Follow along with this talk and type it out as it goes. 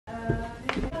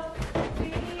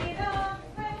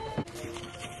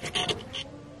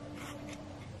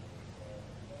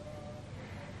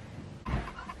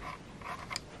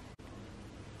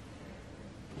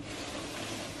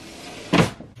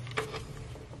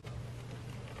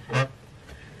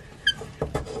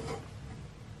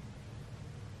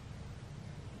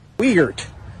Weird,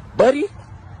 buddy.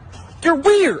 You're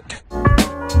weird.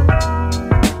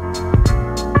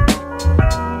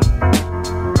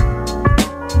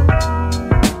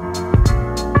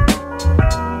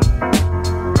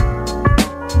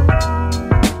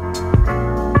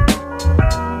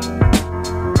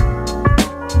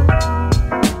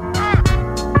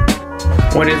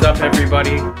 What is up,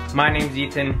 everybody? My name's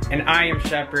Ethan and I am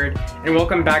Shepherd, and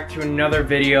welcome back to another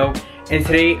video. And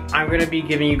today I'm going to be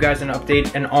giving you guys an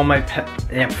update on all my pet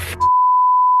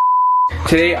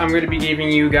Today I'm going to be giving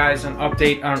you guys an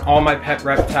update on all my pet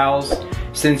reptiles,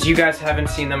 since you guys haven't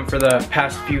seen them for the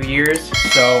past few years.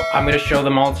 So I'm going to show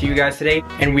them all to you guys today,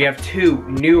 and we have 2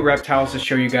 new reptiles to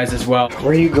show you guys as well. Where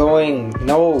are you going?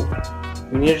 No,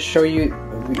 we need to show you.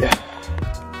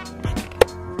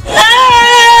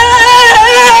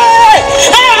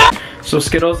 So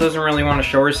Skittles doesn't really want to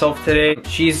show herself today.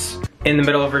 She's in the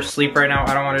middle of her sleep right now.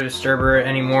 I don't want to disturb her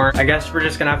anymore. I guess we're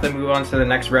just gonna have to move on to the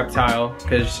next reptile,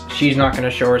 because she's not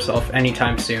gonna show herself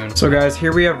anytime soon. So guys,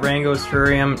 here we have Rango's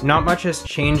terrarium. Not much has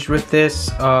changed with this.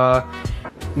 The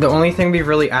only thing we've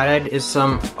really added is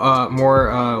some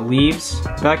more leaves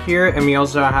back here, and we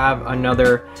also have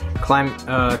another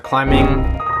climbing.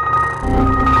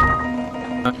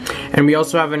 And we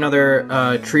also have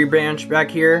another tree branch back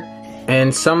here.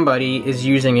 And somebody is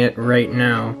using it right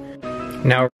now.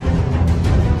 Now,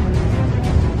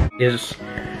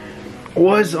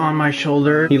 was on my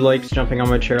shoulder. He likes jumping on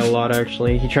my chair a lot,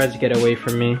 actually. He tries to get away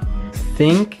from me.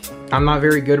 I'm not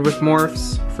very good with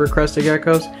morphs for crested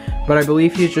geckos, but I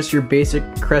believe he's just your basic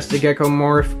crested gecko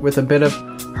morph with a bit of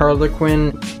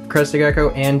Harlequin, crested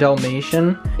gecko, and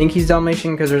Dalmatian. I think he's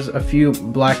Dalmatian because there's a few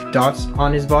black dots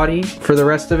on his body. For the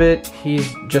rest of it,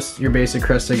 he's just your basic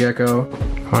crested gecko.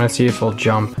 I want to see if he'll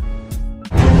jump.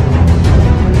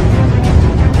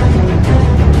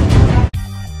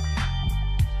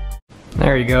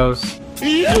 There he goes.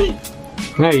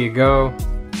 There you go.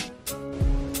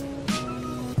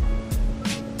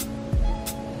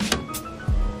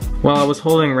 While I was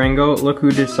holding Rango, look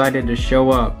who decided to show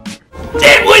up.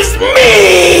 It was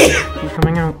me! She's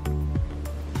coming out.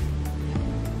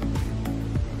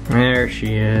 There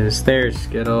she is. There's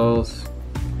Skittles.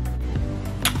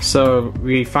 So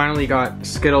we finally got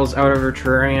Skittles out of her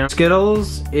terrarium.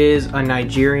 Skittles is a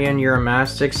Nigerian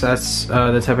Uromastyx. That's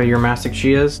the type of Uromastyx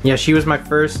she is. Yeah, she was my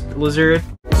first lizard.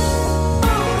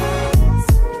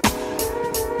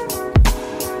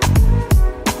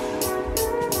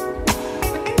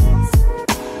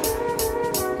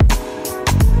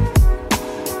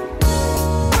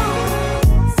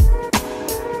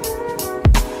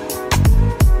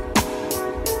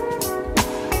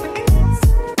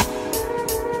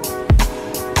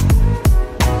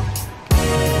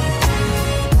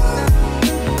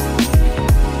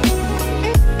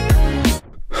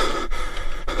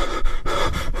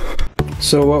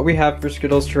 So what we have for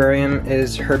Skittles' terrarium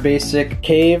is her basic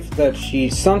cave that she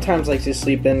sometimes likes to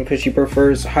sleep in because she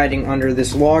prefers hiding under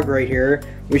this log right here,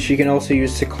 which she can also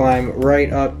use to climb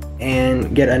right up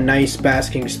and get a nice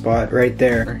basking spot right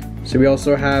there. So we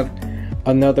also have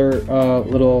another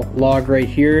little log right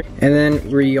here, and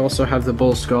then we also have the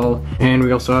bull skull, and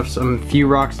we also have some few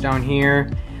rocks down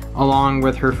here along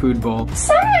with her food bowl.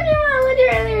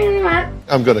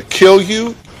 I'm gonna kill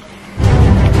you.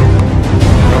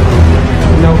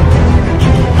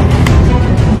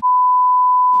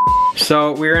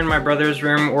 So we're in my brother's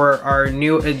room where our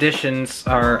new additions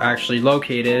are actually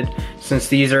located, since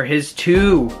these are his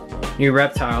 2 new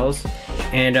reptiles,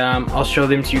 and I'll show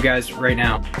them to you guys right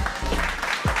now.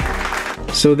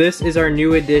 So this is our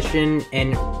new addition,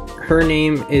 and her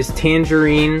name is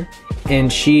Tangerine,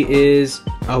 and she is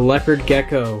a leopard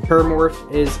gecko. Her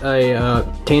morph is a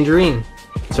tangerine,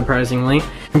 surprisingly.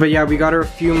 But yeah, we got her a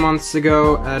few months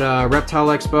ago at a Reptile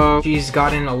Expo. She's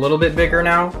gotten a little bit bigger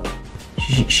now.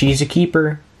 She's a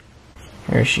keeper.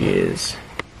 There she is.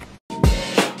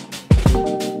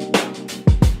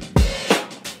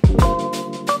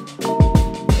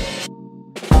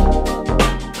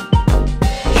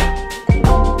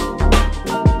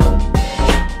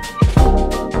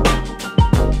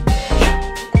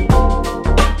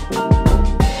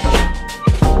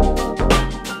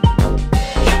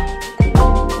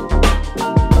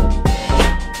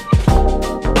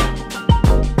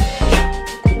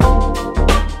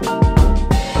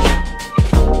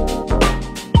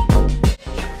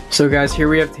 So guys, here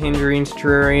we have Tangerine's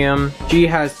terrarium. She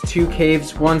has 2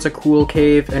 caves. One's a cool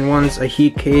cave and one's a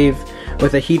heat cave.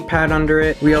 with a heat pad under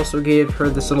it. We also gave her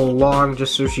this little log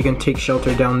just so she can take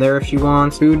shelter down there if she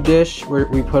wants. Food dish where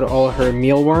we put all her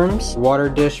mealworms. Water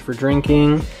dish for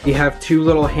drinking. We have 2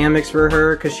 little hammocks for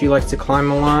her because she likes to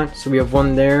climb a lot. So we have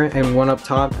one there and one up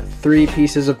top. 3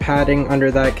 pieces of padding under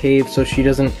that cave so she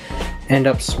doesn't end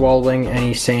up swallowing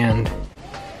any sand.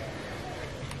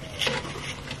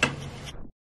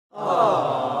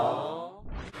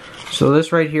 So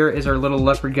this right here is our little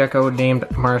leopard gecko named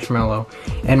Marshmallow.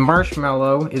 And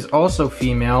Marshmallow is also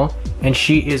female, and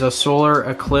she is a solar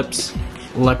eclipse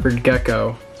leopard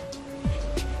gecko.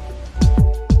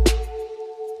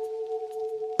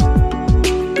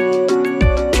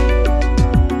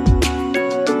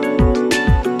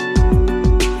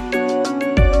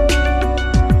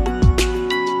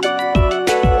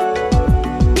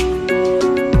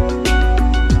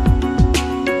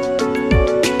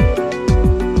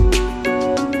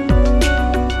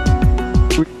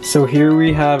 So here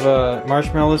we have a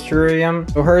Marshmallow's terrarium.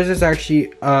 So hers is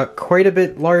actually quite a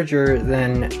bit larger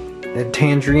than the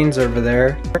Tangerine's over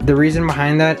there. The reason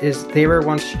behind that is they were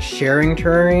once sharing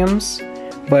terrariums,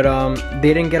 but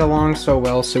they didn't get along so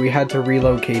well, so we had to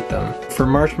relocate them. For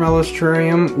Marshmallow's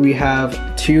terrarium, we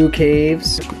have 2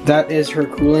 caves. That is her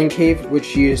cooling cave, which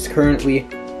she is currently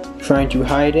trying to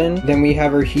hide in. Then we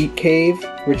have her heat cave,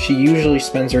 which she usually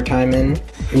spends her time in.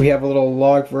 We have a little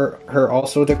log for her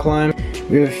also to climb.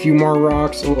 We have a few more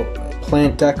rocks, a little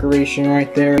plant decoration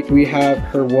right there. We have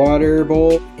her water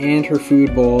bowl and her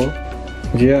food bowl.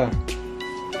 Yeah.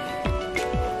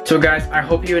 So guys, I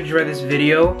hope you enjoyed this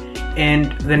video.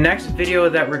 And the next video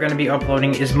that we're going to be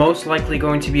uploading is most likely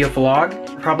going to be a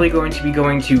vlog. Probably going to be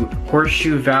going to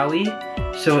Horseshoe Valley.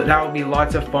 So that will be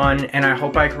lots of fun, and I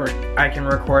hope I can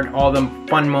record all the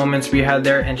fun moments we had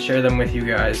there and share them with you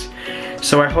guys.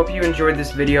 So I hope you enjoyed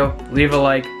this video. Leave a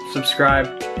like,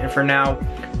 subscribe, and for now,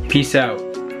 peace out.